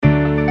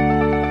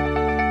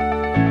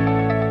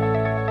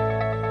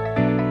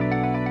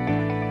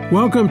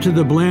Welcome to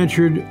the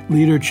Blanchard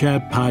Leader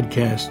Chat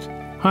podcast.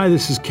 Hi,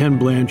 this is Ken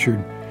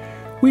Blanchard.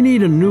 We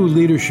need a new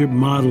leadership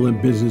model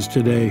in business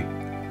today,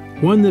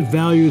 one that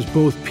values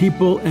both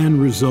people and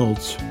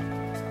results,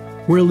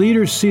 where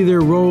leaders see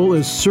their role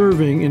as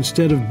serving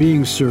instead of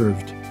being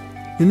served.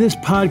 In this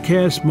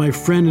podcast, my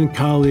friend and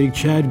colleague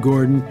Chad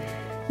Gordon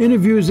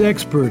interviews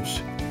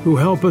experts who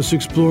help us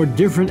explore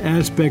different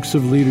aspects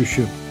of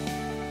leadership.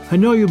 I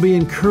know you'll be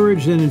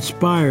encouraged and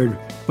inspired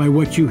by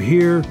what you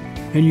hear,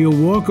 and you'll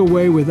walk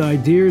away with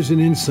ideas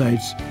and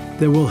insights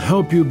that will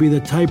help you be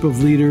the type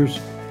of leaders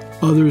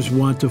others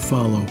want to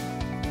follow.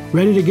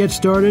 Ready to get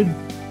started?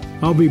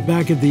 I'll be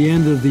back at the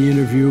end of the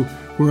interview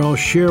where I'll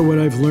share what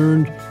I've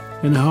learned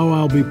and how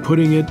I'll be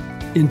putting it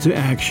into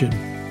action.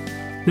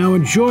 Now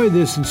enjoy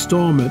this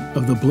installment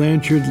of the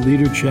Blanchard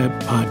Leader Chat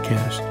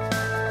podcast.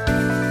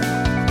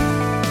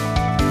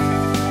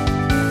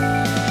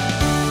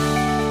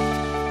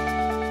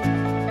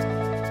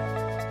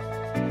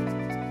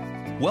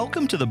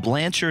 Welcome to the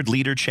Blanchard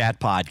Leader Chat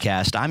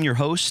podcast. I'm your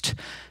host,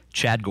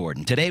 Chad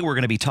Gordon. Today we're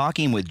going to be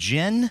talking with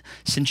Jen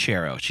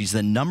Sincero. She's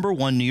the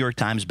 #1 New York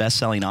Times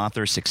bestselling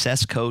author,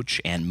 success coach,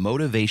 and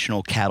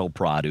motivational cattle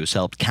prod who's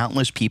helped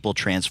countless people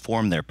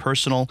transform their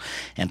personal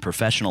and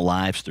professional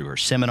lives through her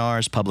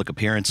seminars, public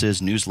appearances,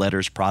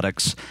 newsletters,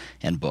 products,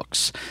 and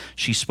books.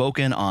 She's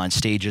spoken on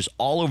stages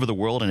all over the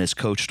world and has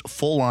coached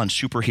full-on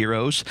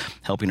superheroes,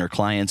 helping her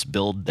clients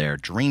build their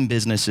dream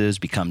businesses,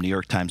 become New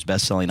York Times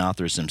bestselling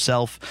authors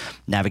themselves,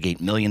 navigate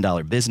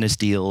million-dollar business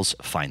deals,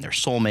 find their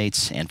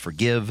soulmates, and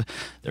forgive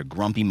their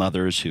grumpy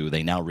mothers who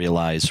they now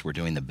realize were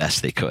doing the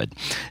best they could.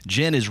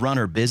 Jen has run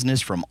her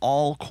business from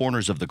all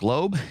corners of the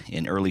globe.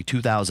 In early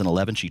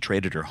 2011, she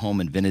traded her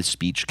home in Venice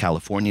Beach,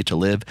 California to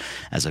live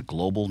as a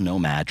global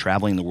nomad,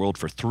 traveling the world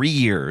for 3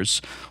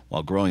 years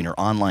while growing her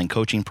online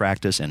coaching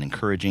practice and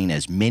encouraging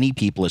as many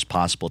people as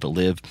possible to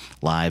live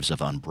lives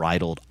of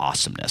unbridled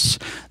awesomeness.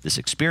 This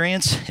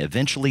experience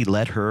eventually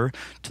led her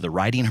to the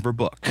writing of her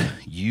book,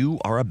 You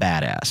Are a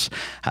Badass: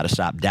 How to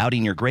Stop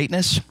Doubting Your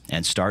Greatness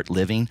and Start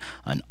Living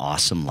an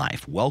Awesome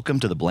Life. Welcome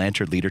to the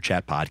Blanchard Leader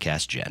Chat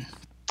podcast, Jen.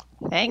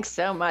 Thanks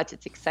so much.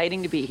 It's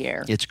exciting to be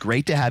here. It's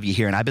great to have you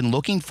here, and I've been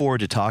looking forward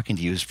to talking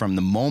to you from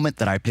the moment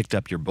that I picked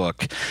up your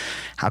book.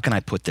 How can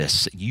I put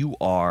this? You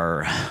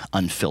are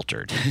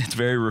unfiltered. It's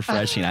very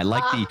refreshing. I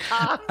like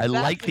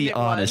the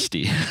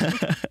honesty.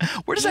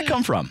 Where does that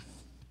come from?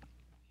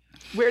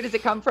 Where does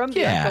it come from?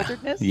 The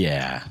unfilteredness?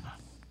 Yeah.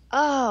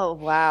 Oh,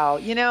 wow.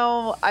 You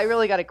know, I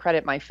really got to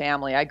credit my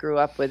family. I grew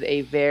up with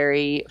a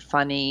very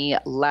funny,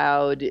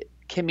 loud,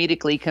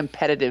 comedically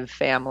competitive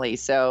family.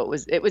 So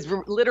it was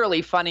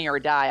literally Funny or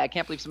Die. I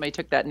can't believe somebody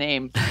took that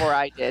name before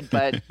I did,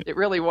 but it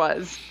really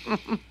was.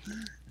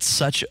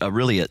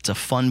 It's a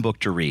fun book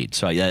to read.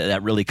 So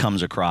that really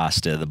comes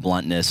across to the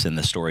bluntness and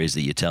the stories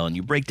that you tell. And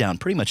you break down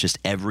pretty much just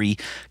every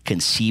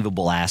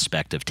conceivable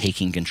aspect of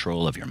taking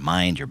control of your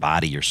mind, your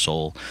body, your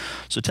soul.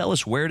 So tell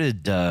us, where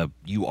did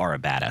You Are a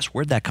Badass?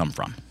 Where'd that come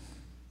from?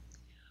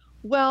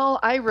 Well,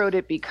 I wrote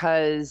it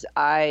because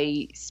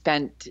I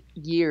spent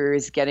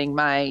years getting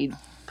my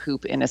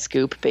poop in a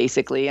scoop,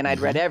 basically. And I'd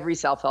read every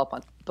self-help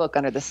book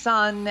under the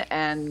sun.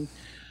 And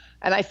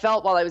I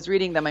felt while I was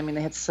reading them, I mean,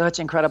 they had such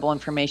incredible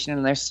information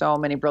and there's so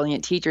many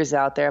brilliant teachers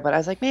out there. But I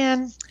was like,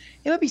 man,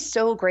 it would be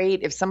so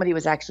great if somebody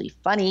was actually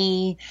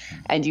funny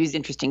and used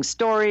interesting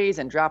stories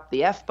and dropped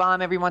the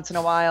F-bomb every once in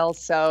a while.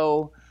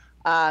 So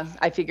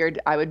I figured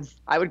I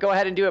would go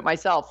ahead and do it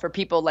myself for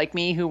people like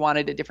me who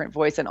wanted a different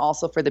voice, and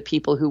also for the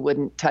people who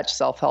wouldn't touch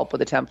self-help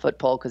with a 10-foot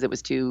pole because it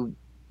was too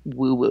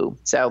woo-woo.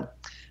 So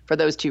for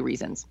those two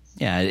reasons.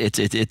 Yeah,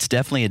 it's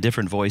definitely a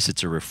different voice.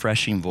 It's a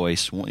refreshing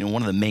voice.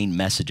 One of the main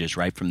messages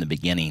right from the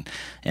beginning,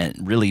 and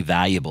really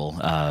valuable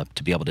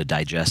to be able to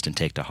digest and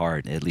take to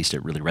heart, at least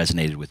it really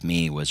resonated with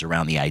me, was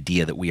around the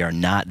idea that we are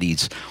not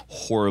these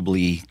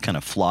horribly kind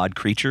of flawed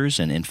creatures,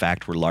 and in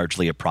fact, we're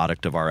largely a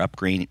product of our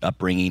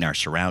upbringing, our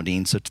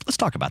surroundings. So let's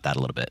talk about that a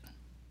little bit.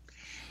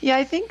 Yeah,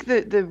 I think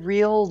the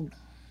real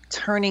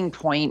turning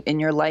point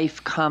in your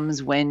life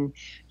comes when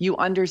you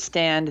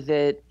understand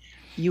that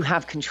you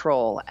have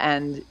control.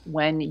 And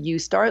when you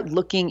start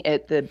looking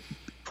at the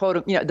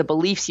quote, the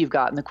beliefs you've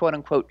got and the quote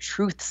unquote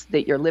truths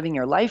that you're living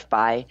your life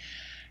by,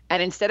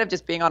 and instead of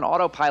just being on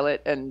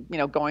autopilot and,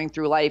 going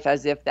through life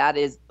as if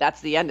that's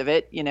the end of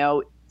it,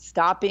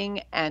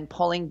 stopping and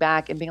pulling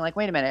back and being like,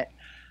 wait a minute,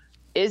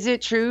 is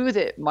it true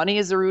that money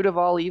is the root of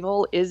all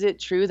evil? Is it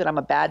true that I'm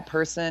a bad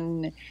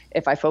person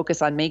if I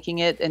focus on making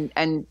it?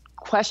 And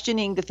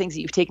questioning the things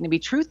that you've taken to be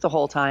truth the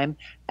whole time.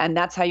 And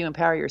that's how you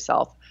empower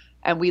yourself.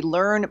 And we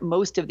learn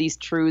most of these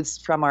truths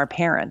from our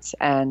parents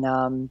and,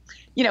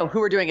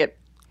 who are doing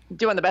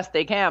the best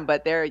they can,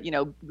 but they're,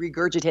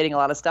 regurgitating a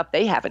lot of stuff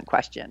they haven't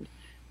questioned.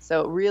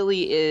 So it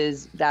really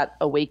is that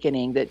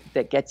awakening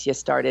that gets you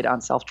started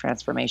on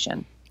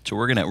self-transformation. So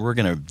we're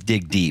gonna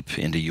dig deep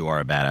into You Are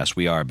a Badass.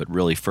 We are, but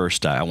really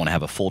first, I want to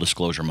have a full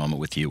disclosure moment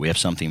with you. We have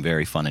something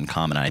very fun in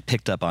common. I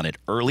picked up on it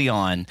early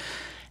on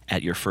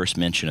at your first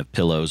mention of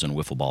pillows and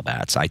wiffle ball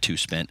bats. I too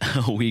spent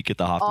a week at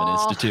the Hoffman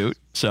Institute.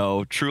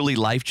 So truly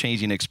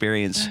life-changing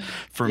experience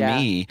for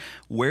me.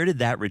 Where did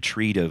that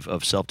retreat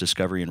of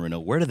self-discovery and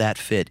renewal, where did that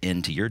fit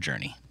into your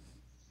journey?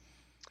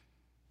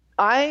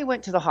 I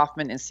went to the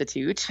Hoffman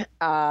Institute.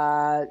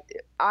 I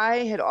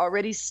had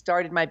already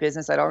started my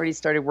business. I'd already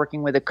started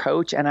working with a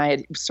coach, and I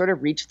had sort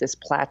of reached this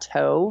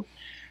plateau,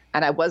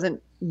 and I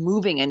wasn't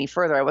moving any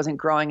further. I wasn't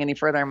growing any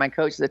further. And my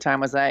coach at the time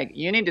was like,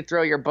 you need to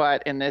throw your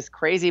butt in this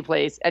crazy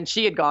place. And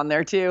she had gone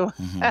there too.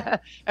 Mm-hmm.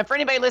 And for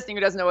anybody listening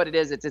who doesn't know what it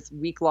is, it's this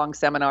week-long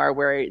seminar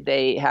where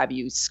they have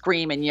you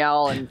scream and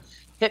yell and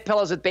hit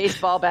pillows with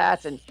baseball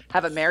bats and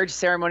have a marriage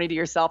ceremony to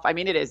yourself. I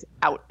mean, it is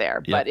out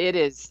there, but it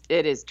is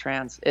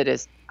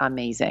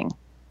amazing.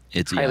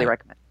 It's highly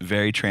recommend.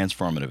 Very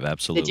transformative.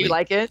 Absolutely. Did you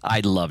like it?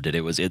 I loved it.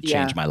 It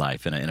changed my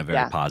life in a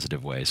very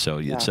positive way. So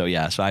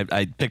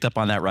I picked up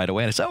on that right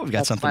away. And I said, we've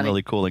got something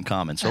really cool in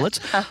common. So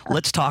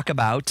let's talk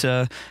about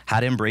how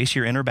to embrace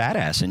your inner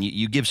badass. And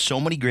you give so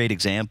many great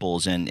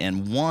examples,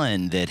 and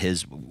one that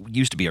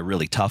used to be a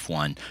really tough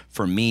one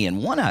for me,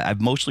 and one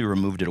I've mostly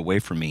removed it away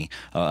from me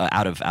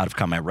out of kind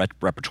of my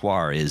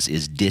repertoire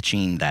is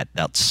ditching that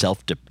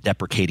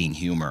self-deprecating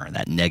humor,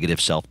 that negative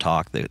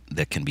self-talk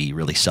that can be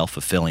really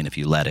self-fulfilling if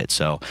you let it.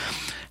 So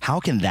how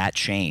can that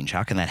change?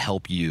 How can that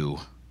help you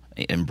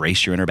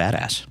embrace your inner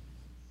badass?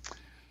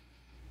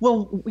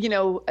 Well,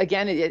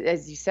 again,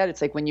 as you said,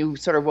 it's like when you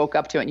sort of woke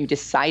up to it and you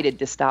decided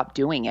to stop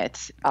doing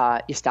it,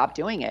 you stopped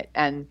doing it.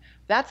 And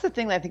that's the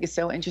thing that I think is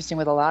so interesting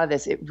with a lot of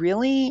this. It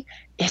really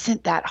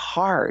isn't that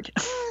hard.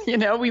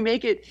 We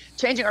make it,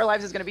 changing our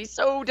lives is going to be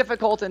so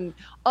difficult and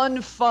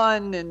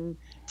unfun and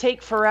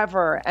take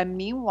forever. And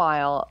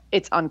meanwhile,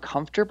 it's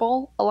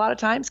uncomfortable a lot of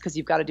times because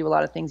you've got to do a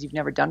lot of things you've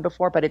never done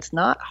before, but it's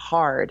not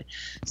hard.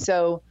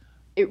 So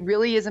it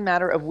really is a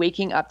matter of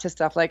waking up to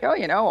stuff like,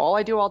 all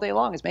I do all day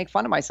long is make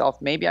fun of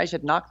myself. Maybe I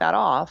should knock that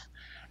off,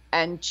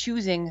 and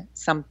choosing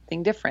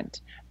something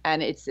different.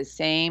 And it's the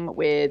same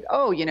with,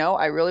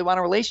 I really want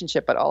a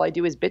relationship, but all I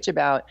do is bitch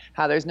about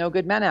how there's no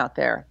good men out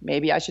there.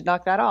 Maybe I should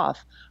knock that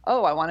off.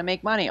 Oh, I want to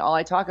make money. All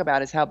I talk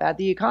about is how bad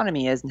the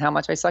economy is and how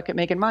much I suck at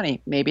making money.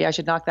 Maybe I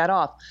should knock that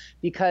off.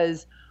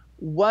 Because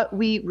what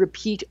we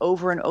repeat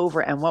over and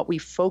over and what we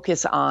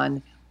focus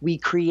on, we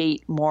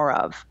create more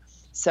of.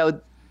 So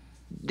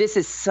this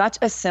is such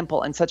a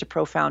simple and such a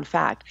profound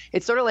fact.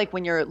 It's sort of like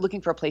when you're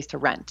looking for a place to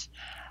rent.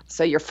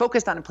 So you're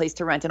focused on a place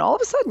to rent, and all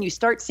of a sudden you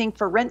start seeing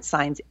for rent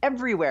signs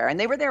everywhere. And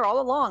they were there all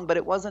along, but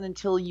it wasn't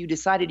until you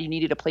decided you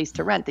needed a place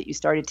to rent that you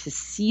started to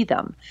see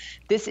them.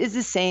 This is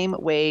the same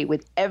way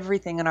with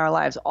everything in our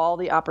lives. All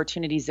the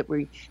opportunities that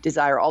we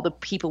desire, all the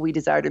people we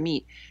desire to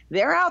meet,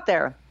 they're out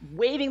there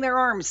waving their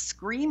arms,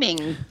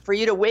 screaming for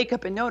you to wake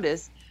up and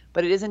notice.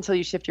 But it isn't until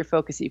you shift your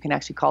focus that you can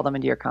actually call them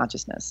into your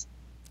consciousness.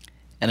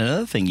 And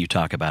another thing you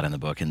talk about in the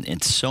book,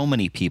 and so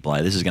many people,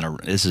 this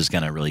is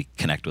gonna really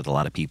connect with a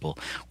lot of people,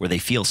 where they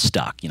feel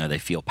stuck. They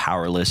feel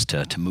powerless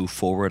to move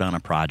forward on a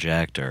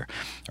project, or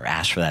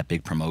ask for that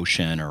big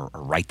promotion, or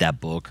write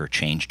that book, or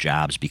change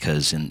jobs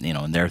because in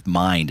their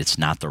mind it's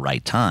not the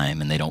right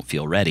time, and they don't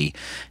feel ready.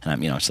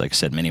 And it's like I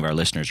said, many of our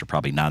listeners are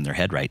probably nodding their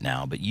head right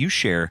now. But you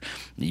share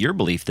your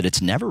belief that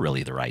it's never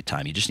really the right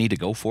time. You just need to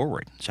go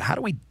forward. So how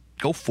do we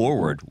go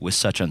forward with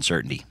such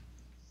uncertainty?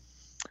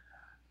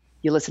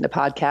 You listen to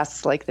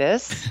podcasts like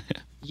this,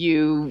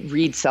 you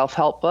read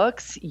self-help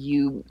books,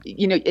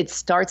 it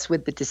starts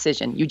with the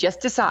decision. You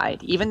just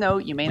decide, even though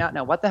you may not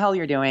know what the hell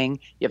you're doing,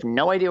 you have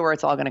no idea where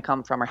it's all going to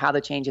come from or how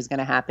the change is going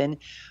to happen.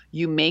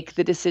 You make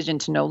the decision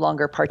to no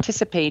longer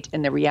participate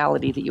in the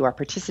reality that you are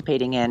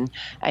participating in,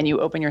 and you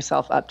open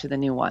yourself up to the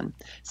new one.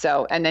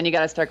 So, and then you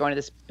got to start going to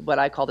this, what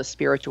I call the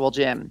spiritual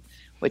gym,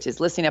 which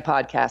is listening to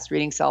podcasts,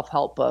 reading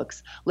self-help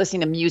books,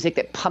 listening to music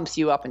that pumps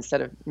you up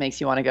instead of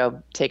makes you want to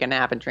go take a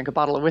nap and drink a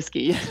bottle of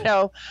whiskey.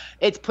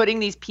 It's putting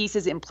these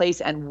pieces in place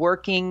and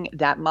working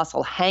that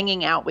muscle,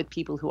 hanging out with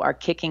people who are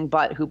kicking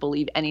butt, who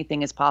believe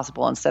anything is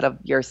possible instead of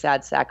your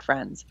sad sack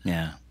friends.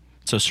 Yeah.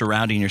 So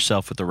surrounding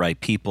yourself with the right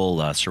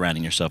people,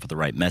 surrounding yourself with the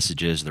right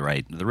messages, the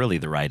right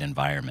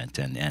environment,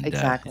 and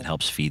exactly. It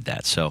helps feed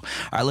that. So, all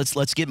right,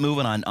 let's get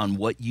moving on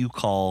what you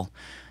call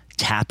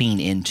tapping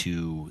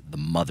into the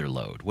mother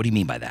lode. What do you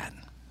mean by that?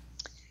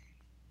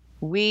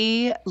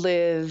 We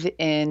live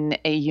in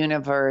a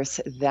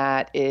universe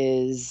that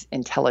is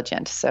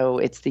intelligent. So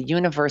it's the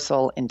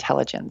universal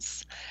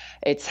intelligence.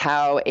 It's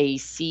how a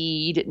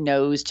seed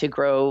knows to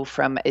grow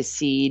from a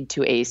seed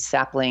to a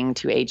sapling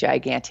to a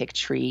gigantic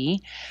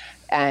tree.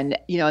 And,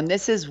 and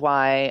this is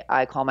why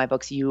I call my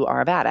books You Are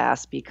a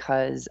Badass,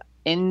 because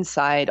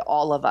inside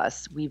all of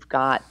us, we've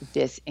got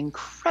this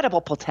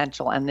incredible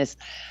potential and this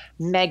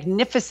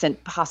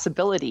magnificent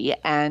possibility.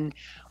 And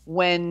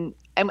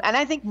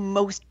I think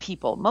most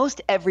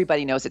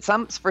everybody knows it.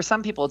 For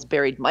some people, it's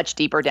buried much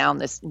deeper down,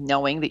 this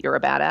knowing that you're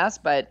a badass,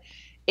 but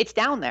it's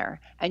down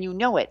there and you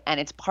know it. And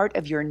it's part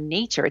of your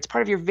nature. It's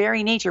part of your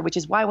very nature, which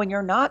is why when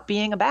you're not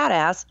being a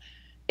badass,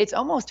 it's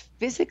almost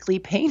physically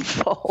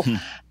painful.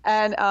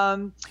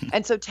 And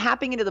so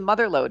tapping into the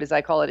mother lode, as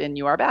I call it in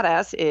You Are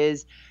Badass,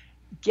 is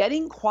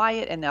getting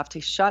quiet enough to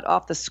shut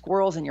off the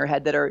squirrels in your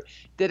head that are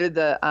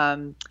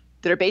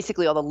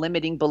basically all the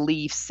limiting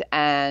beliefs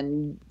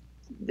and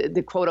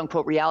the quote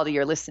unquote reality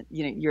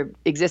you're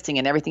existing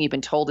in, everything you've been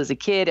told as a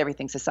kid,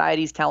 everything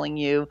society's telling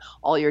you,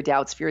 all your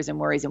doubts, fears, and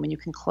worries. And when you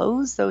can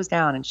close those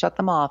down and shut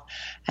them off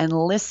and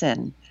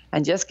listen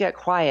and just get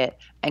quiet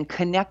and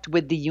connect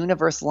with the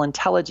universal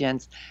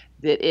intelligence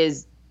that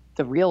is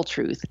the real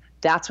truth,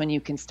 that's when you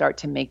can start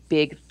to make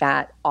big,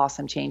 fat,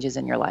 awesome changes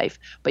in your life.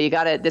 But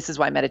this is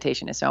why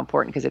meditation is so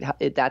important, because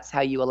that's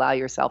how you allow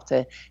yourself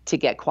to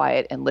get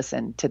quiet and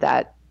listen to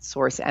that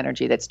source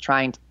energy that's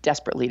trying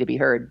desperately to be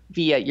heard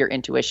via your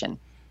intuition.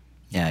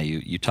 Yeah,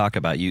 you talk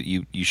about,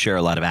 you share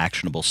a lot of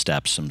actionable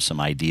steps, some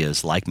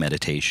ideas like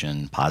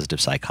meditation, positive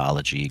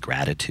psychology,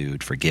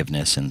 gratitude,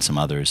 forgiveness, and some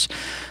others.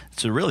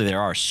 So really there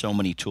are so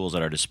many tools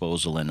at our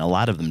disposal, and a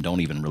lot of them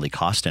don't even really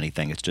cost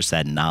anything. It's just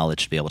that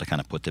knowledge to be able to kind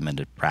of put them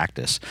into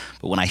practice.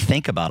 But when I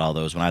think about all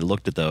those, when I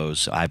looked at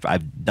those,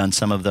 I've done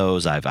some of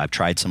those, I've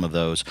tried some of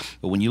those,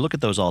 but when you look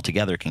at those all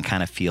together, it can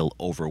kind of feel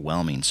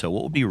overwhelming. So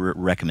what would be your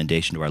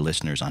recommendation to our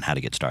listeners on how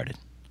to get started?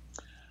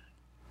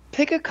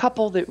 Pick a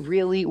couple that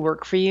really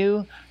work for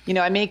you.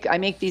 I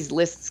make these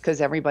lists because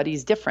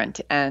everybody's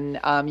different, and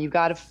you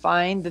got to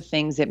find the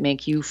things that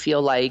make you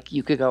feel like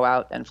you could go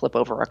out and flip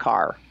over a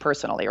car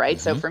personally, right?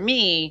 Mm-hmm. So for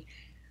me,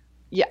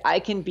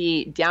 I can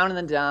be down in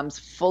the dumps,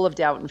 full of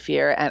doubt and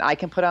fear, and I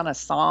can put on a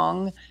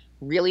song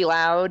really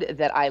loud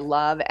that I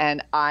love,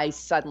 and I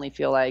suddenly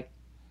feel like,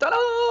 ta-da,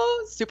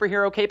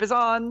 superhero cape is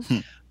on.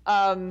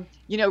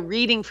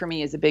 Reading for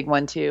me is a big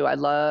one too. I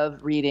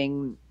love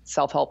reading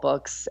self-help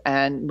books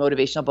and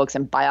motivational books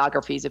and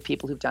biographies of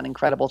people who've done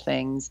incredible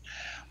things.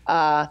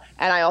 And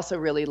I also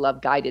really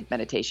love guided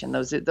meditation.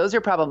 Those are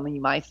probably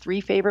my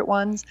 3 favorite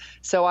ones.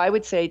 So I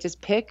would say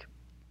just pick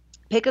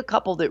a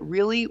couple that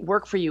really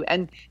work for you.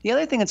 And the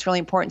other thing that's really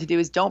important to do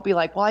is don't be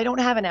like, well, I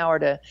don't have an hour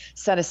to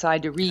set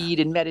aside to read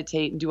and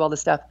meditate and do all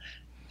this stuff.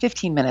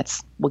 15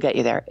 minutes will get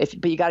you there.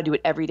 But you got to do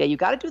it every day. You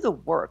got to do the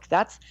work.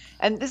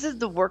 And this is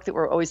the work that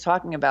we're always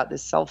talking about,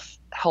 this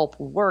self-help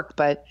work.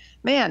 But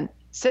man,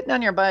 sitting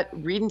on your butt,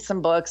 reading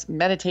some books,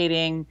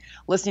 meditating,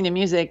 listening to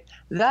music,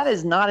 that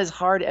is not as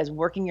hard as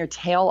working your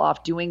tail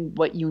off doing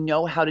what you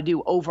know how to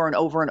do over and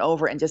over and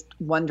over and just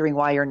wondering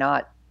why you're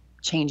not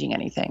changing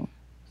anything.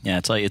 Yeah,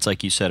 it's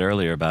like you said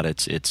earlier about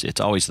it's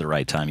always the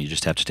right time. You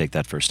just have to take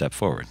that first step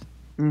forward.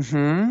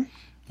 Mm-hmm.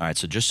 All right,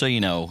 so just so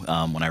you know,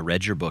 when I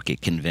read your book,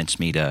 it convinced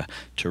me to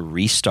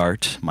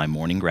restart my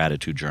morning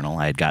gratitude journal.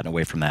 I had gotten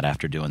away from that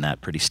after doing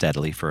that pretty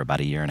steadily for about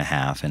 1.5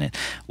 years. And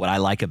what I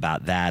like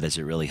about that is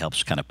it really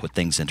helps kind of put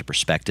things into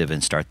perspective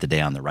and start the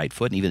day on the right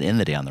foot, and even end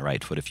the day on the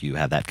right foot if you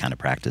have that kind of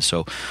practice.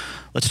 So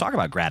let's talk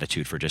about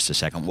gratitude for just a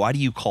second. Why do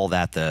you call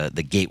that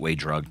the gateway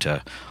drug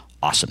to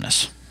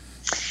awesomeness?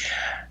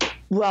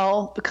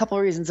 Well, a couple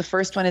of reasons. The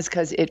first one is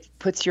because it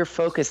puts your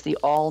focus, the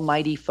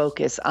almighty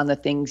focus, on the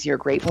things you're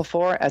grateful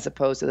for as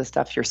opposed to the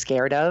stuff you're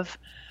scared of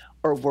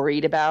or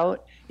worried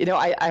about.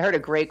 I heard a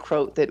great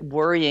quote that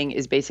worrying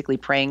is basically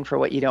praying for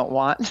what you don't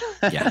want.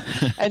 Yeah.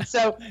 And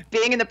so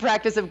being in the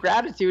practice of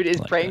gratitude is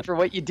praying for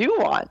what you do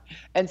want.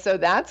 And so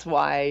that's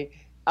why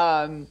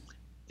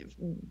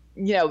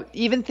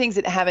even things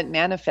that haven't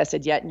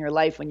manifested yet in your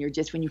life, when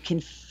you can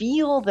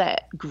feel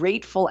that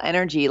grateful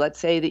energy, let's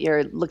say that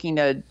you're looking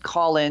to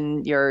call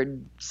in your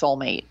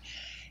soulmate,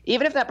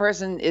 even if that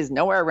person is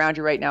nowhere around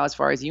you right now, as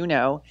far as you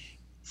know,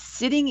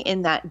 sitting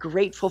in that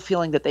grateful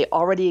feeling that they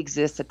already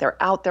exist, that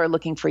they're out there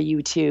looking for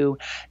you too,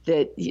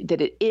 that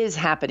it is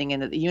happening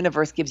and that the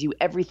universe gives you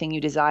everything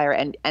you desire,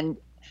 and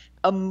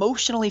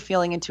emotionally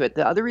feeling into it.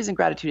 The other reason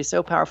gratitude is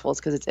so powerful is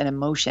because it's an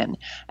emotion,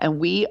 and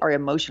we are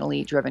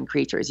emotionally driven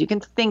creatures. You can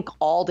think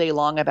all day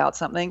long about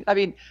something. I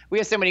mean, we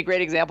have so many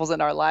great examples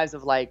in our lives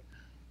of like,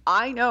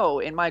 I know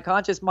in my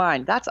conscious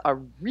mind that's a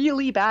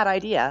really bad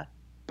idea,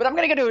 but I'm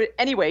going to go do it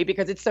anyway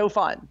because it's so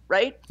fun,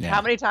 right? Yeah.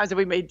 How many times have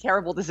we made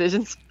terrible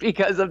decisions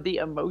because of the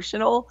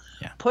emotional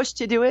push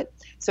to do it?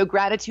 So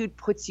gratitude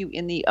puts you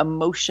in the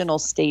emotional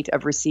state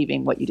of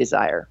receiving what you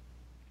desire.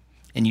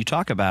 And you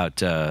talk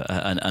about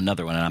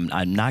another one, and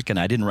I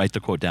didn't write the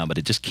quote down, but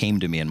it just came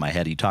to me in my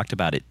head. You talked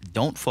about it.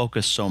 Don't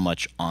focus so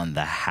much on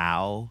the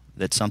how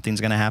that something's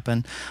going to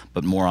happen,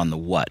 but more on the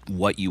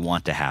what you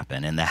want to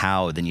happen. And the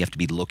how, then you have to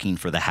be looking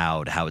for the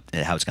how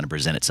it's going to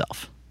present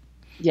itself.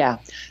 Yeah.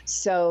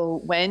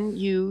 So when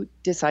you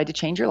decide to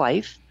change your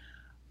life,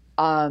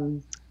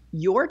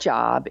 your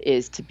job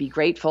is to be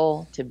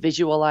grateful, to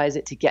visualize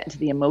it, to get into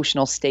the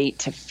emotional state,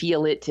 to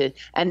feel it,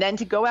 and then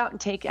to go out and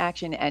take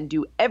action and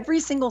do every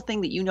single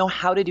thing that you know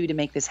how to do to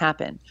make this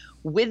happen,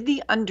 with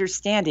the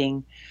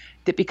understanding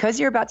that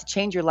because you're about to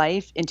change your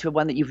life into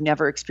one that you've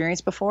never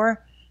experienced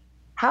before,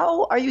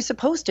 how are you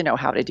supposed to know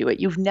how to do it?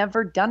 You've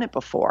never done it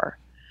before.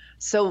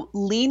 So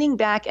leaning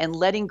back and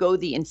letting go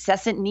the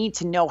incessant need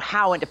to know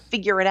how and to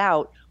figure it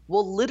out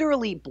will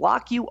literally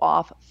block you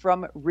off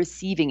from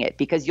receiving it,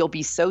 because you'll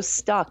be so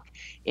stuck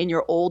in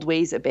your old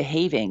ways of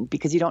behaving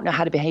because you don't know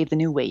how to behave the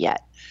new way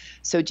yet.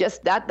 So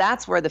just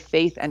that's where the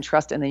faith and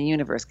trust in the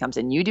universe comes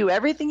in. You do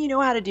everything you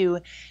know how to do,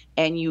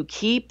 and you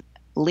keep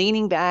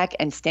leaning back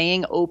and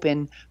staying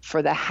open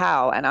for the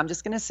how. And I'm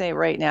just going to say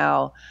right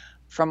now,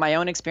 from my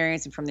own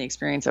experience and from the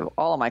experience of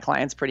all of my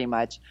clients pretty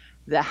much,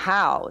 the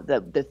how,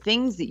 the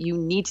things that you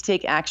need to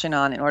take action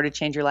on in order to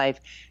change your life,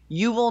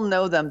 you will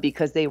know them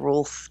because they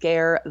will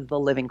scare the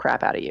living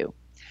crap out of you.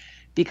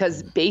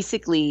 Because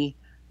basically,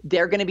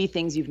 they're going to be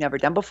things you've never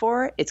done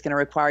before. It's going to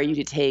require you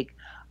to take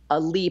a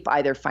leap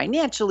either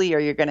financially, or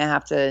you're going to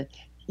have to,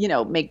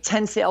 make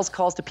 10 sales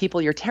calls to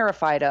people you're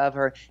terrified of,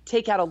 or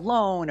take out a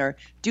loan, or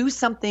do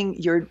something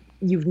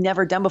you've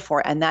never done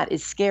before, and that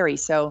is scary.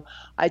 So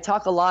I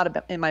talk a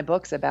lot in my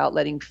books about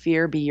letting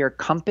fear be your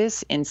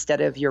compass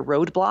instead of your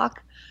roadblock,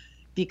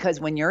 because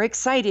when you're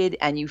excited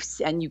and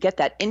you get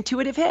that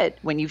intuitive hit,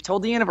 when you've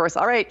told the universe,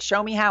 all right,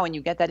 show me how, and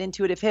you get that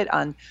intuitive hit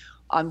on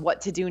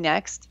what to do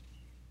next,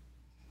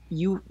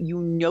 you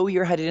know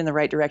you're headed in the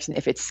right direction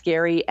if it's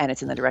scary and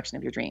it's in the direction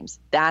of your dreams.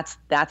 That's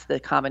the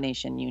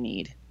combination you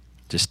need.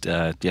 Just you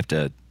have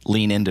to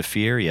lean into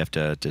fear. You have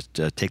to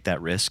take that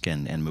risk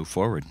and move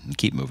forward and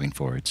keep moving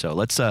forward. So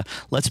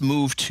let's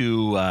move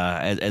to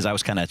as I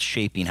was kind of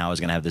shaping how I was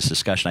going to have this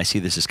discussion. I see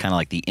this as kind of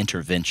like the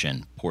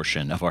intervention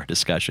portion of our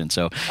discussion.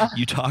 So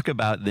you talk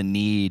about the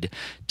need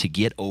to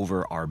get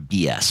over our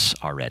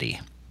BS already.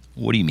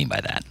 What do you mean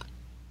by that?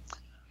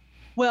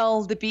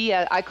 Well, the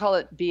BS, I call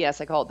it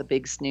BS. I call it the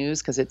big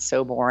snooze because it's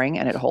so boring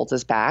and it holds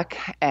us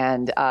back.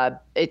 And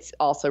it's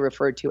also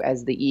referred to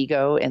as the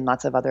ego in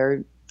lots of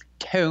other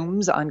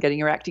tomes on getting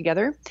your act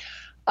together.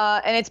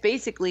 And it's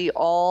basically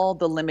all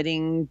the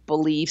limiting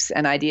beliefs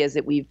and ideas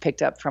that we've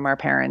picked up from our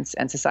parents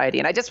and society.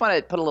 And I just want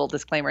to put a little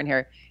disclaimer in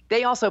here.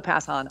 They also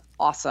pass on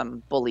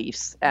awesome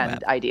beliefs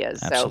and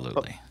ideas.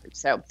 Absolutely.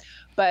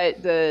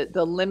 But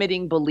the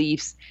limiting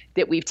beliefs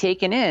that we've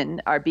taken in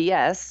are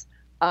BS.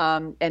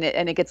 And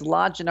it gets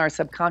lodged in our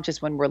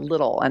subconscious when we're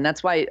little. And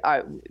that's why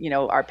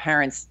our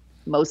parents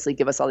mostly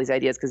give us all these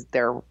ideas, because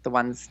they're the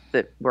ones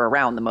that were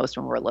around the most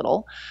when we were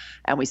little,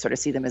 and we sort of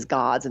see them as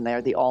gods, and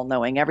they're the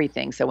all-knowing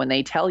everything. So when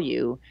they tell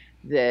you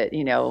that,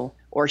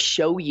 or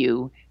show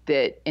you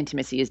that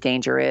intimacy is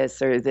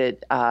dangerous, or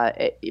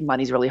that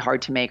money's really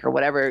hard to make, or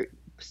whatever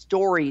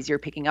stories you're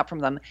picking up from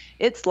them,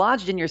 it's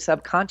lodged in your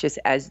subconscious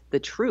as the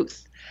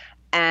truth.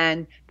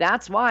 And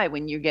that's why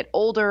when you get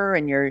older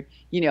and you're,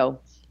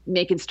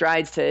 making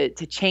strides to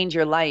change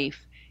your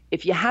life,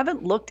 if you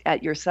haven't looked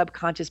at your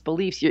subconscious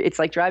beliefs, it's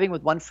like driving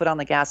with one foot on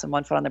the gas and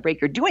one foot on the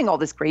brake. You're doing all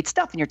this great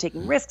stuff and you're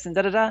taking risks and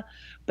da-da-da.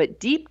 But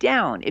deep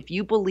down, if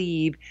you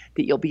believe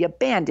that you'll be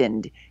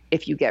abandoned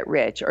if you get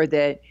rich, or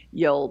that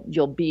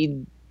you'll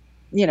be,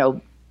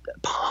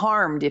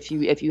 harmed if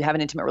you have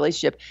an intimate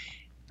relationship,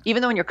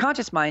 even though in your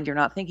conscious mind you're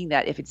not thinking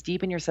that, if it's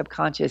deep in your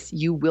subconscious,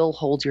 you will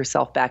hold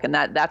yourself back. And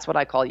that's what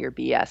I call your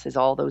BS, is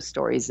all those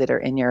stories that are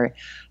in your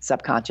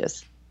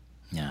subconscious.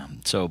 Yeah.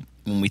 So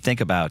when we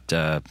think about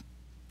the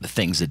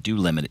things that do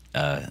limit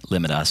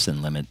us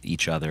and limit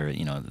each other,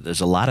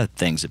 there's a lot of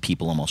things that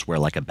people almost wear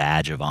like a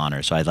badge of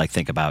honor. So I'd like to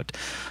think about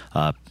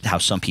how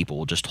some people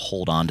will just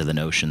hold on to the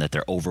notion that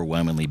they're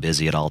overwhelmingly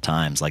busy at all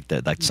times, like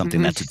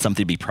something that's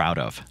something to be proud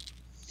of.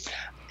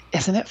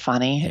 Isn't it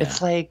funny? Yeah.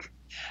 It's like,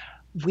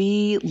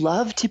 we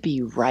love to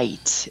be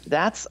right.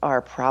 That's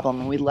our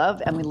problem. And we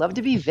love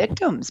to be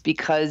victims,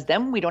 because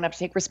then we don't have to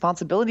take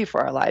responsibility for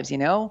our lives,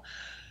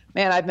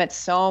 Man, I've met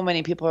so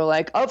many people who are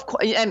like, of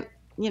course, and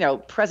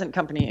present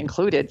company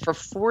included, for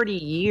 40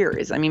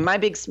 years. I mean, my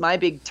big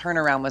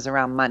turnaround was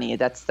around money.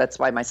 That's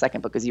why my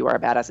second book is You Are a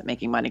Badass at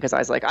Making Money, because I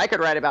was like, I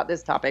could write about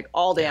this topic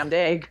all damn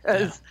day,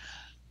 because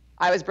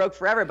I was broke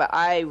forever, but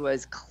I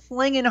was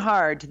clinging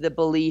hard to the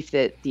belief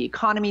that the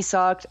economy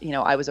sucked.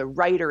 I was a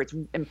writer. It's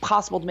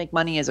impossible to make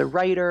money as a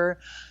writer.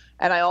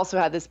 And I also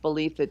had this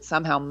belief that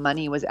somehow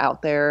money was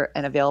out there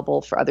and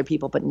available for other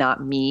people, but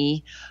not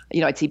me.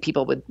 I'd see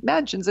people with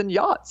mansions and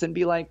yachts and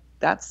be like,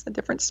 that's a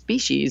different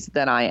species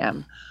than I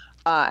am.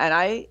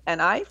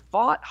 And I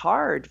fought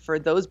hard for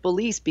those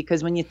beliefs,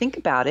 because when you think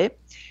about it,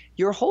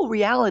 your whole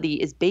reality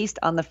is based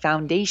on the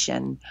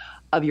foundation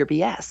of your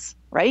BS,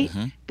 right?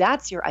 Mm-hmm.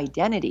 That's your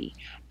identity.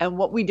 And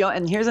what we don't,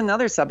 and here's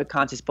another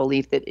subconscious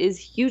belief that is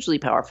hugely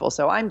powerful.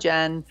 So I'm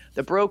Jen,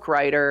 the broke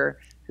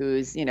writer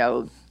who's,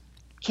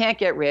 can't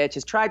get rich,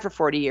 has tried for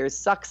 40 years,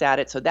 sucks at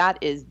it. So that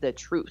is the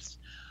truth.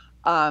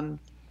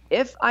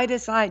 If I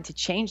decide to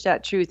change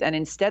that truth, and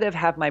instead of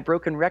have my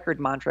broken record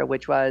mantra,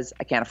 which was,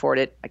 I can't afford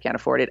it, I can't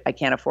afford it, I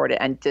can't afford it,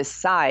 and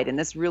decide, and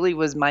this really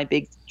was my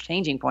big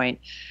changing point,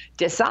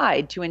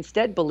 decide to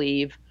instead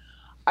believe,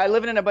 I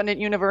live in an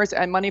abundant universe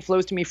and money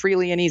flows to me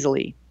freely and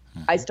easily.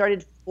 Mm-hmm. I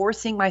started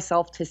forcing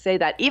myself to say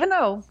that, even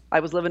though I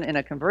was living in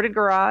a converted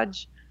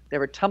garage, there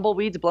were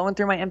tumbleweeds blowing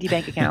through my empty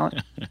bank account.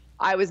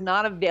 I was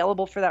not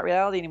available for that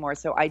reality anymore.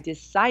 So I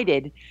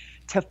decided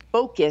to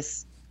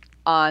focus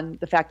on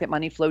the fact that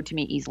money flowed to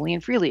me easily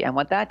and freely. And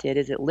what that did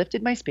is it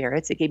lifted my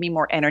spirits. It gave me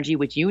more energy,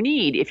 which you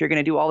need if you're going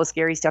to do all the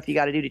scary stuff you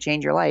got to do to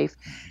change your life.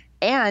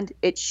 And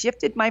it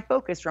shifted my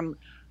focus from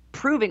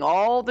proving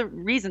all the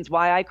reasons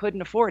why I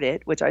couldn't afford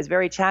it, which I was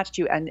very attached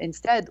to, and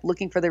instead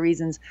looking for the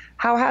reasons,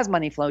 how has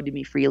money flowed to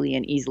me freely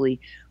and easily?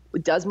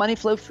 does money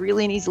flow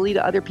freely and easily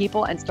to other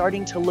people, and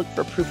starting to look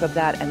for proof of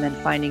that and then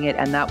finding it.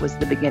 And that was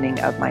the beginning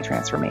of my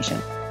transformation.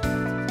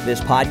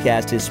 This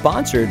podcast is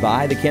sponsored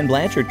by the Ken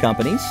Blanchard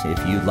Companies.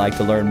 If you'd like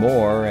to learn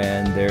more,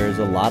 and there's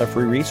a lot of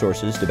free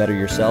resources to better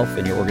yourself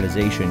and your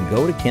organization,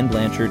 go to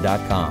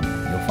kenblanchard.com.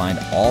 You'll find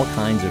all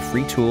kinds of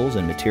free tools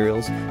and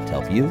materials to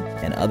help you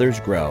and others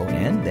grow.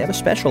 And they have a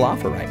special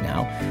offer right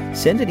now.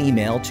 Send an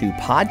email to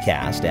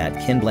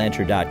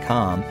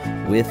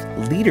podcast@kenblanchard.com with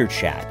Leader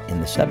Chat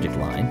in the subject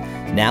line.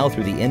 Now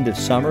through the end of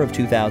summer of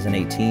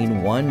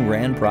 2018, one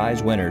grand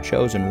prize winner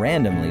chosen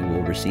randomly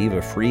will receive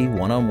a free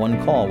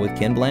one-on-one call with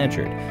Ken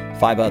Blanchard.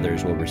 5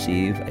 others will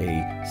receive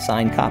a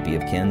signed copy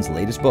of Ken's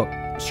latest book,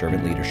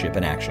 Servant Leadership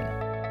in Action.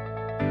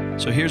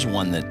 So here's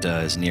one that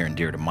is near and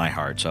dear to my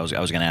heart. So I was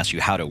going to ask you,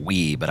 how do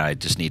we, but I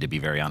just need to be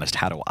very honest,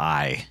 how do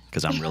I,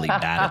 because I'm really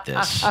bad at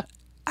this,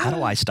 how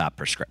do I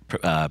stop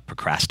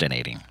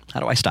procrastinating? How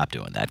do I stop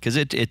doing that? Because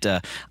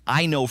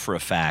I know for a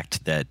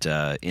fact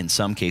that in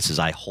some cases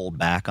I hold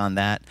back on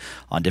that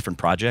on different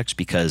projects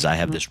because I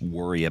have this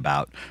worry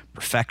about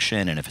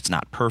perfection, and if it's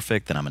not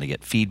perfect, then I'm going to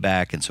get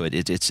feedback, and so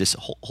it's this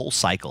whole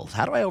cycle.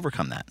 How do I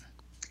overcome that?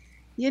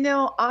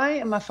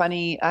 I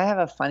have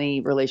a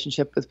funny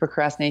relationship with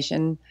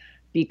procrastination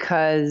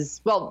because,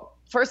 well,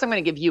 first, I'm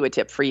going to give you a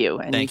tip for you,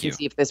 and you can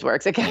see if this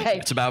works. Okay.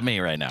 It's about me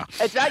right now.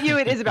 It's about you.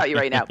 It is about you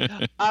right now.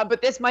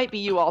 But this might be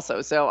you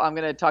also. So I'm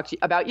going to talk to you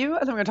about you,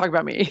 and I'm going to talk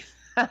about me.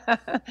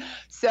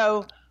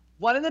 So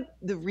one of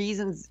the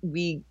reasons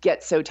we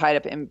get so tied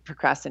up in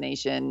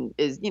procrastination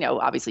is,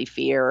 obviously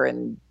fear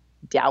and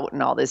doubt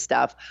and all this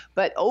stuff.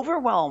 But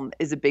overwhelm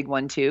is a big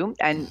one too.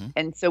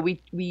 And so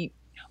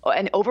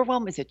and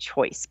overwhelm is a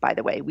choice, by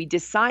the way. We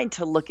decide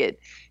to look at,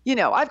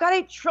 I've got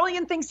 8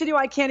 trillion things to do.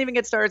 I can't even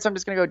get started. So I'm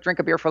just going to go drink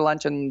a beer for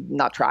lunch and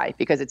not try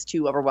because it's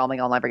too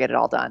overwhelming. I'll never get it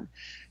all done.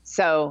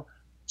 So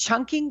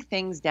chunking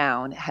things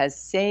down has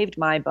saved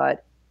my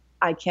butt.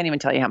 I can't even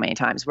tell you how many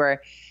times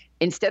where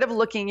instead of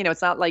looking,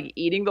 it's not like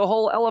eating the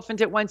whole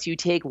elephant at once. You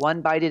take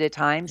one bite at a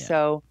time. Yeah.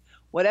 So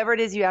whatever it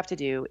is you have to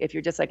do, if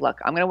you're just like,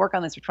 look, I'm going to work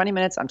on this for 20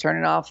 minutes. I'm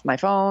turning off my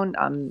phone.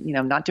 I'm,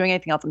 not doing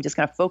anything else. I'm just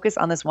going to focus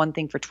on this one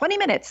thing for 20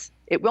 minutes.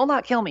 It will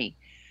not kill me.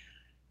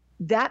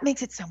 That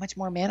makes it so much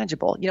more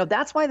manageable.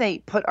 That's why they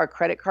put our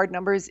credit card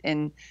numbers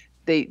in,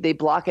 they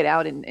block it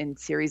out in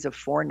series of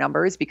 4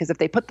 numbers, because if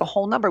they put the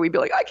whole number, we'd be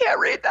like, I can't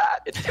read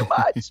that. It's too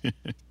much.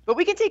 But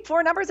we can take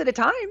 4 numbers at a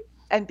time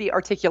and be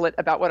articulate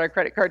about what our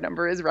credit card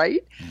number is,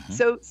 right? Mm-hmm.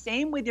 So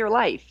same with your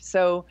life.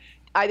 So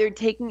either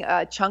taking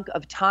a chunk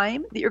of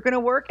time that you're going to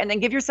work and then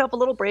give yourself a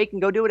little break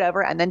and go do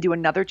whatever, and then do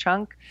another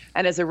chunk.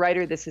 And as a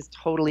writer, this has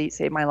totally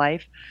saved my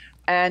life.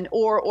 And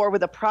or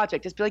with a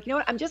project, just be like,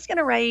 I'm just going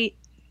to write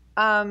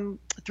 3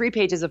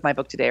 pages of my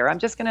book today, or I'm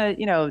just going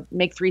to,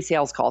 make 3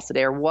 sales calls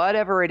today, or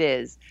whatever it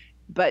is.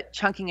 But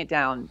chunking it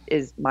down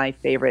is my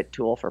favorite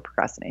tool for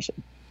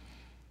procrastination.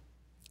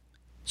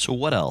 So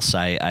what else?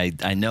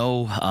 I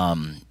know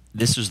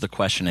this is the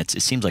question. It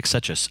seems like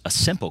such a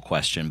simple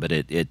question, but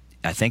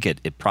I think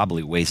it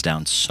probably weighs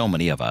down so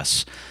many of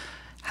us.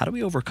 How do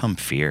we overcome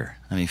fear?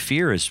 I mean,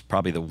 fear is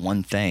probably the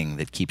one thing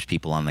that keeps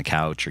people on the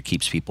couch or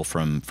keeps people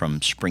from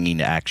springing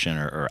to action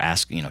or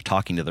asking,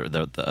 talking to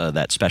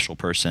that special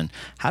person.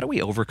 How do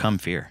we overcome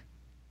fear?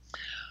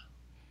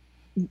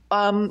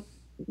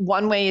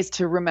 One way is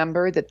to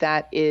remember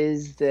that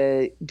is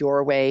the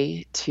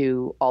doorway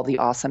to all the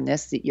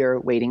awesomeness that you're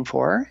waiting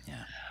for.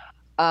 Yeah.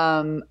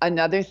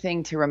 Another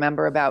thing to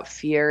remember about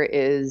fear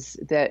is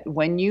that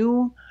when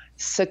you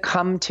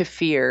succumb to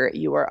fear,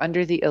 you are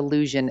under the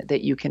illusion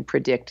that you can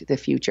predict the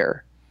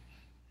future.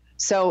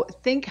 So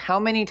think how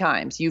many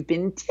times you've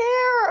been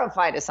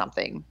terrified of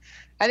something,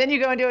 and then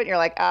you go and do it and you're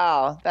like,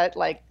 oh, that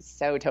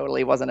so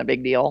totally wasn't a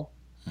big deal,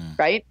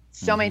 right?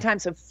 So many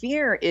times. So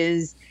fear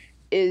is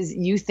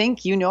you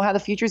think you know how the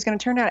future is going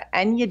to turn out,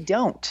 and you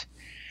don't.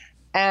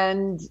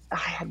 And I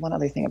had one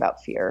other thing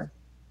about fear.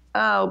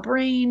 Oh,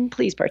 brain,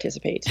 please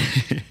participate.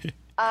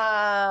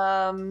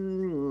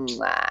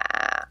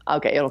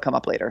 Okay, it'll come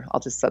up later. I'll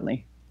just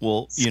suddenly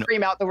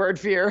scream out the word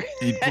fear.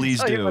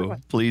 Please do.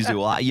 Please do.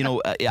 Well,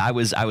 I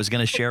was going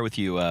to share with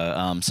you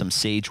some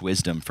sage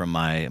wisdom from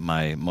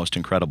my most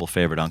incredible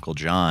favorite Uncle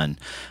John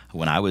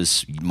when I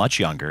was much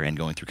younger and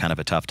going through kind of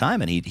a tough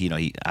time,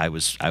 and I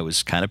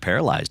was kind of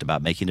paralyzed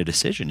about making a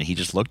decision, and he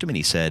just looked at me and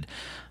he said,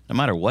 no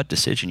matter what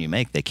decision you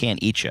make, they can't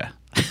eat you.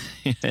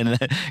 And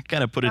that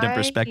kind of put it in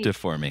perspective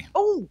for me.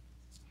 Oh,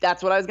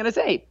 that's what I was going to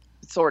say.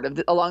 Sort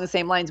of along the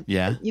same lines.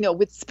 Yeah.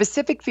 With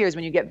specific fears,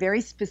 when you get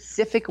very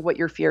specific what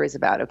your fear is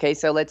about. Okay.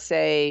 So let's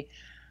say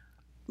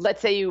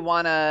you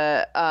want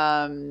to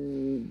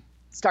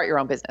start your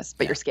own business,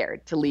 but you're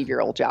scared to leave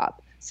your old job.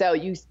 So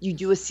you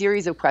do a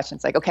series of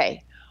questions like,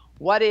 okay,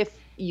 what if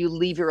you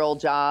leave your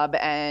old job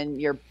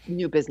and your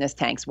new business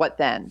tanks? What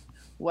then?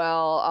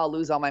 Well, I'll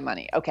lose all my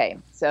money. Okay.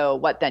 So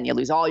what then? You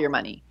lose all your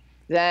money.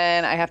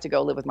 Then I have to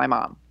go live with my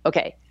mom.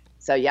 Okay.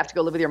 So you have to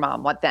go live with your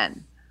mom. What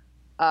then?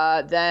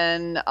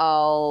 Then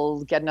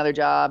I'll get another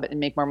job and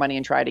make more money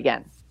and try it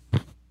again,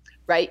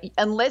 right?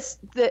 Unless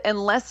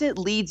it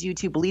leads you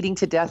to bleeding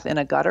to death in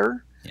a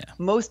gutter, Yeah.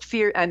 Most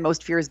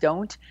fears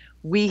don't.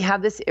 We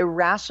have this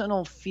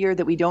irrational fear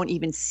that we don't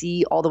even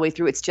see all the way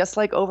through. It's just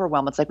like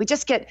overwhelm. It's like we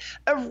just get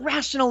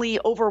irrationally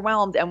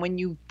overwhelmed. And when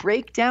you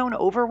break down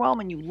overwhelm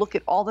and you look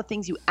at all the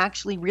things you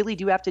actually really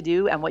do have to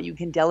do and what you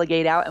can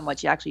delegate out and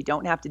what you actually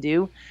don't have to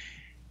do,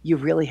 you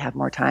really have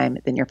more time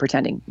than you're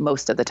pretending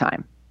most of the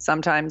time.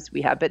 Sometimes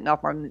we have bitten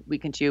off more than we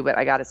can chew, but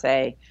I got to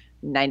say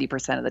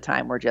 90% of the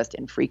time we're just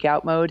in freak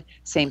out mode.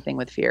 Same thing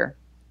with fear.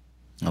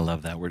 I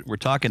love that. We're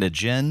talking to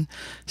Jen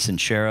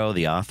Sincero,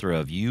 the author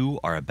of You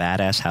Are a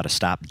Badass, How to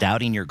Stop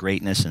Doubting Your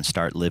Greatness and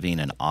Start Living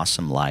an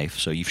Awesome Life.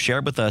 So you've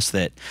shared with us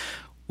that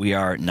we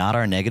are not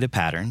our negative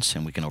patterns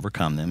and we can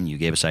overcome them. You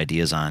gave us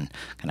ideas on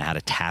kind of how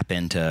to tap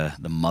into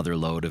the mother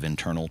lode of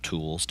internal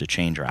tools to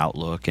change our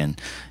outlook. And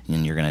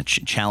you're going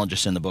to challenge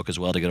us in the book as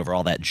well to get over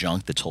all that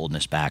junk that's holding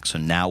us back. So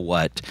now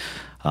what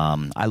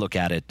I look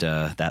at it,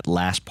 that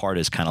last part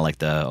is kind of like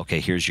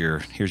here's your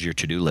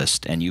to-do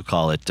list. And you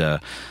call it,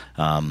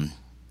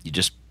 you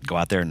just go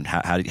out there and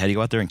how do you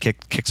go out there and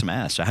kick some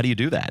ass? So how do you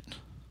do that?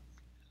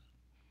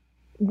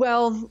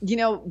 Well,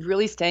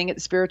 really staying at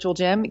the spiritual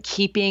gym,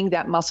 keeping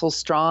that muscle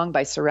strong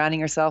by surrounding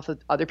yourself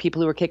with other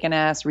people who are kicking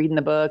ass, reading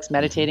the books,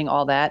 meditating,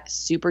 all that,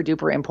 super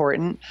duper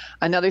important.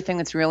 Another thing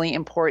that's really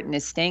important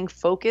is staying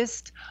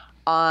focused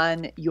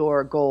on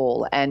your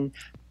goal. And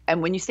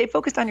when you stay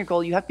focused on your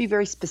goal, you have to be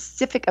very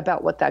specific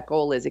about what that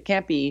goal is. It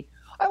can't be,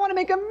 I want to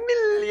make $1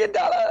 million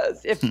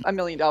if $1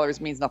 million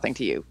means nothing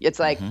to you. It's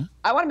like,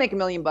 I want to make $1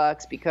 million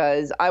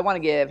because I want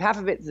to give half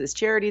of it to this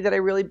charity that I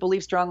really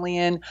believe strongly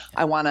in.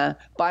 I want to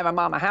buy my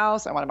mom a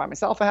house. I want to buy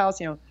myself a house.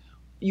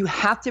 You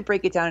have to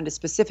break it down into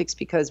specifics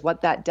because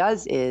what that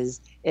does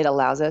is it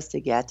allows us to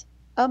get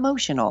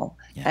emotional.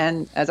 Yeah.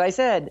 And as I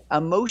said,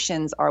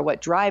 emotions are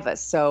what drive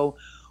us. So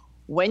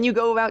when you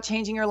go about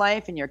changing your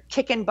life and you're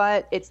kicking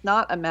butt, it's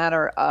not a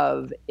matter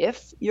of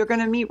if you're going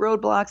to meet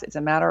roadblocks. It's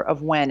a matter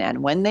of when.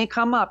 And when they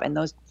come up and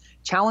those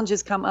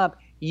challenges come up,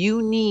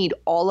 you need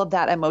all of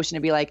that emotion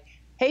to be like,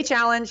 hey,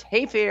 challenge,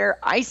 hey, fear,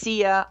 I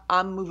see ya.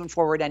 I'm moving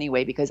forward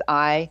anyway because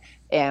I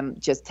am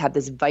just have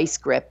this vice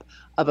grip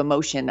of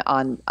emotion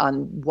on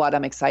what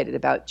I'm excited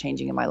about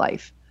changing in my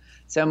life.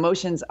 So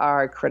emotions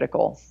are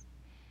critical.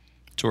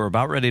 So we're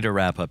about ready to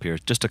wrap up here.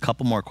 Just a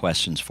couple more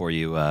questions for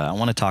you. I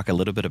want to talk a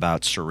little bit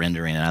about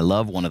surrendering. And I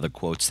love one of the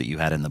quotes that you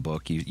had in the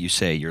book. You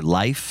say, your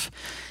life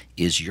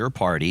is your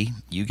party.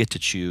 You get to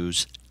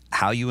choose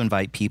how you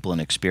invite people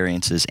and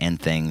experiences and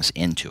things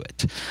into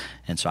it.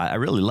 And so I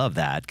really love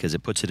that because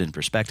it puts it in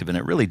perspective and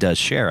it really does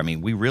share. I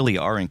mean, we really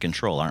are in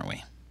control, aren't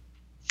we?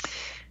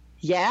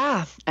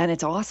 Yeah. And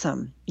it's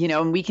awesome.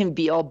 And we can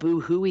be all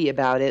boo-hooey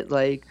about it.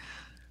 Like,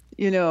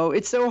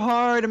 it's so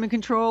hard. I'm in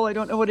control. I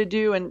don't know what to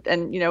do. And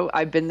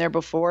I've been there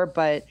before.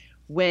 But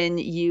when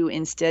you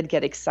instead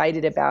get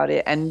excited about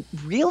it and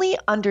really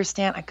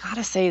understand, I got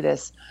to say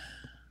this,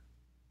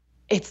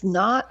 it's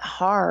not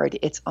hard.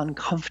 It's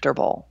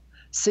uncomfortable.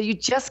 So you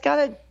just got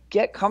to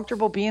get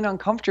comfortable being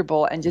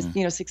uncomfortable and just,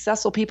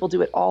 successful people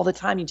do it all the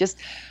time. You just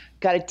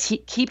got to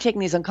keep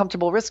taking these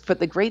uncomfortable risks. But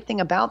the great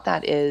thing about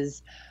that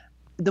is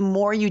the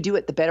more you do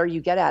it, the better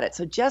you get at it.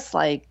 So just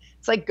like,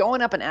 it's like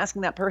going up and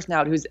asking that person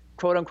out who's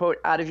quote unquote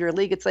out of your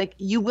league. It's like,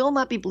 you will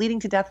not be bleeding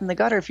to death in the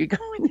gutter if you go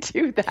and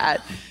do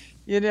that,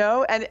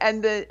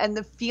 and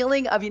the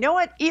feeling of,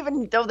 what,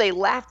 even though they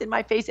laughed in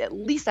my face, at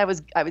least I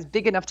was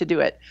big enough to do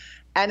it.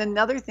 And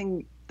another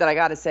thing that I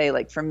got to say,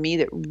 like for me,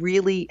 that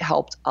really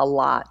helped a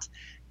lot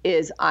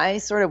is I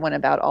sort of went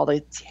about all the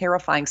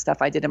terrifying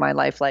stuff I did in my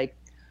life. Like,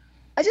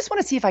 I just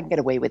want to see if I can get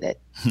away with it.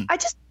 I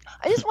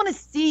just want to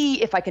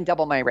see if I can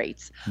double my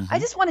rates. I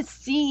just want to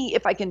see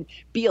if I can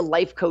be a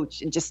life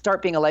coach and just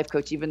start being a life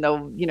coach, even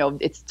though,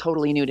 it's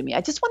totally new to me.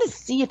 I just want to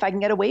see if I can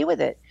get away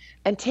with it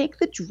and take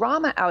the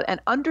drama out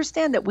and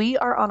understand that we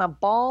are on a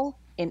ball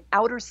in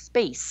outer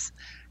space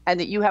and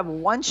that you have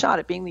one shot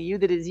at being the you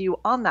that is you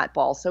on that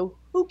ball. So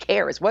who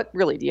cares? What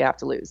really do you have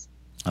to lose?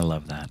 I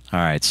love that. All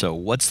right. So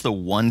what's the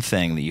one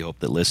thing that you hope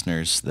that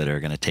listeners that are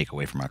going to take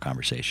away from our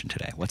conversation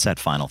today? What's that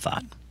final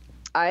thought?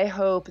 I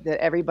hope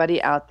that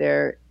everybody out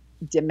there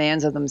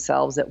demands of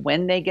themselves that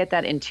when they get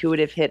that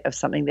intuitive hit of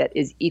something that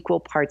is equal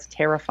parts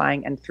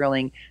terrifying and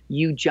thrilling,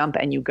 you jump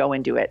and you go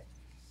and do it,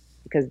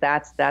 because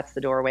that's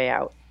the doorway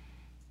out.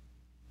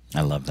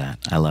 I love that.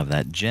 I love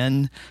that.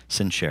 Jen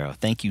Sincero,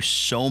 thank you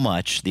so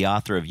much. The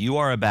author of You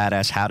Are a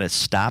Badass, How to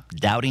Stop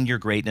Doubting Your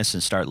Greatness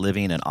and Start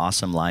Living an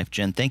Awesome Life.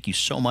 Jen, thank you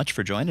so much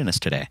for joining us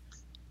today.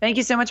 Thank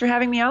you so much for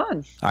having me on.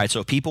 All right, so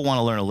if people want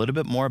to learn a little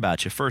bit more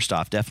about you, first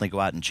off, definitely go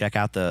out and check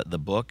out the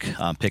book.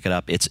 Pick it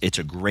up. It's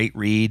a great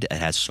read. It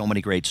has so many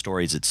great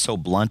stories. It's so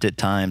blunt at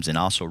times and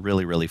also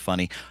really, really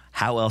funny.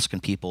 How else can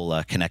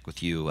people connect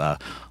with you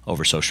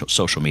over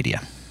social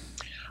media?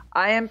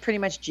 I am pretty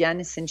much Jen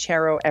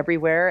Sincero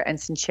everywhere, and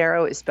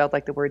Sincero is spelled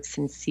like the word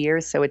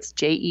sincere, so it's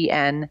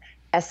JenSincero,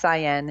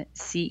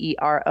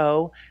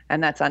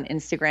 and that's on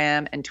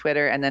Instagram and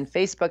Twitter, and then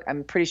Facebook.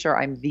 I'm pretty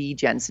sure I'm the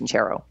Jen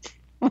Sincero.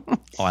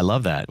 Oh, I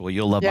love that. Well,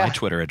 you'll love my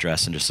Twitter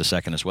address in just a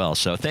second as well.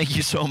 So thank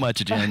you so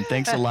much, Jen.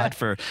 Thanks a lot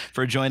for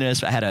joining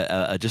us. I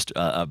had just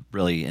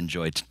really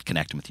enjoyed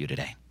connecting with you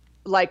today.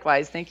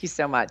 Likewise. Thank you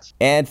so much.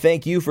 And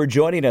thank you for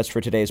joining us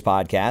for today's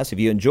podcast. If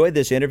you enjoyed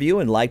this interview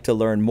and like to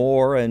learn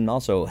more and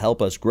also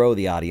help us grow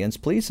the audience,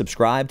 please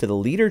subscribe to the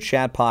Leader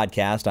Chat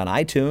podcast on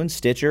iTunes,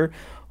 Stitcher,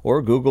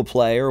 or Google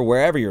Play, or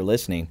wherever you're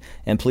listening.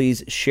 And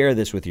please share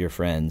this with your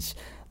friends.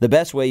 The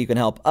best way you can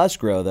help us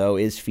grow, though,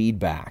 is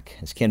feedback.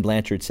 As Ken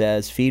Blanchard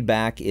says,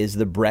 feedback is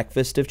the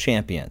breakfast of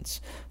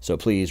champions. So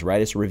please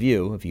write us a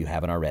review if you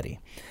haven't already.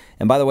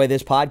 And by the way,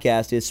 this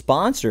podcast is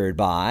sponsored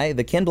by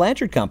the Ken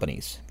Blanchard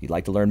Companies. If you'd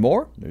like to learn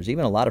more, there's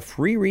even a lot of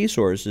free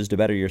resources to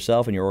better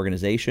yourself and your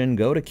organization.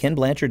 Go to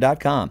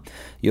kenblanchard.com.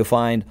 You'll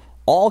find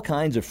all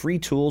kinds of free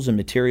tools and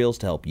materials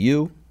to help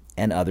you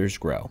and others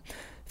grow.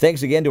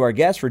 Thanks again to our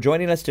guests for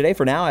joining us today.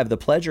 For now, I have the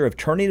pleasure of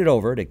turning it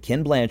over to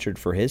Ken Blanchard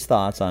for his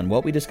thoughts on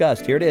what we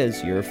discussed. Here it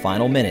is, your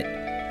final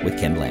minute with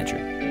Ken Blanchard.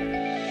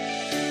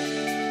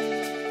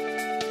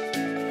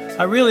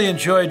 I really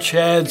enjoyed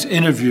Chad's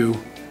interview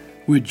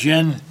with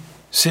Jen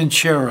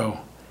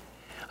Sincero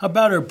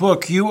about her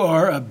book, You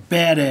Are a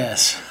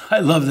Badass. I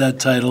love that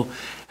title.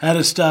 How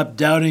to Stop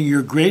Doubting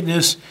Your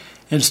Greatness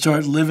and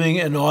Start Living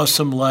an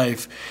Awesome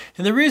Life.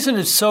 And the reason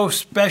it's so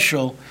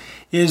special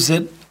is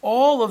that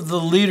all of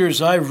the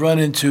leaders I've run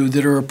into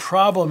that are a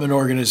problem in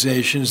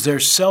organizations, they're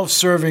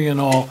self-serving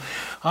and all,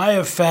 I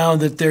have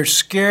found that they're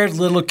scared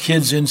little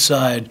kids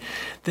inside.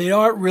 They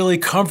aren't really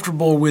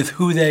comfortable with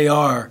who they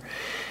are.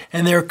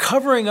 And they're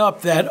covering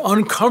up that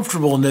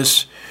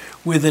uncomfortableness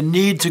with a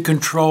need to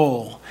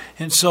control.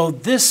 And so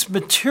this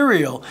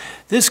material,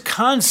 this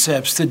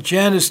concepts that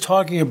Jen is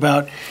talking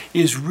about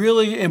is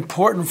really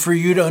important for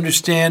you to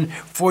understand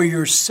for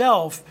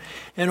yourself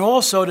and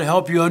also to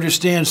help you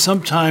understand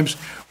sometimes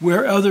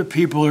where other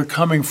people are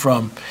coming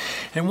from.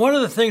 And one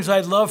of the things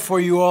I'd love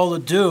for you all to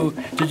do,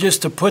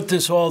 to put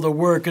this all to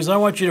work, is I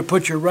want you to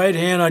put your right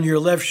hand on your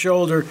left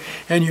shoulder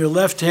and your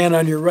left hand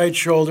on your right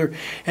shoulder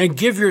and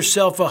give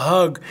yourself a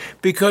hug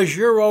because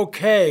you're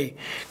okay.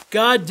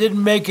 God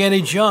didn't make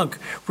any junk.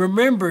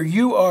 Remember,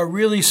 you are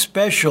really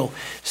special.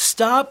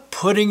 Stop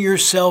putting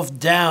yourself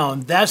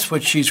down. That's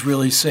what she's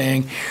really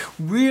saying.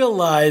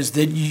 Realize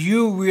that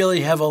you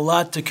really have a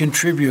lot to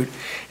contribute.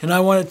 And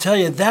I want to tell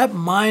you, that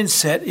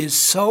mindset is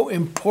so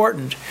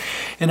important.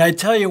 And I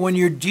tell you, when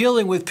you're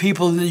dealing with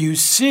people that you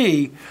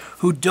see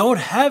who don't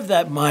have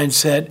that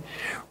mindset,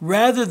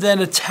 rather than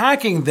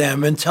attacking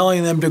them and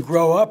telling them to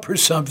grow up or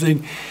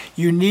something,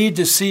 you need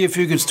to see if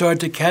you can start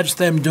to catch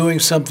them doing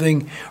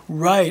something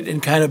right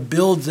and kind of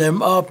build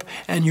them up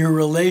and your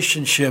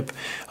relationship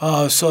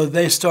so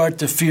they start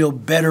to feel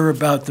better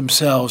about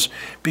themselves.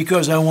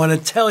 Because I want to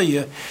tell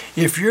you,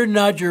 if you're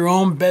not your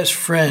own best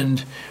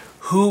friend,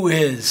 who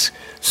is?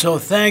 So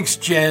thanks,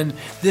 Jen.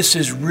 This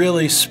is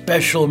really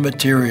special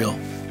material.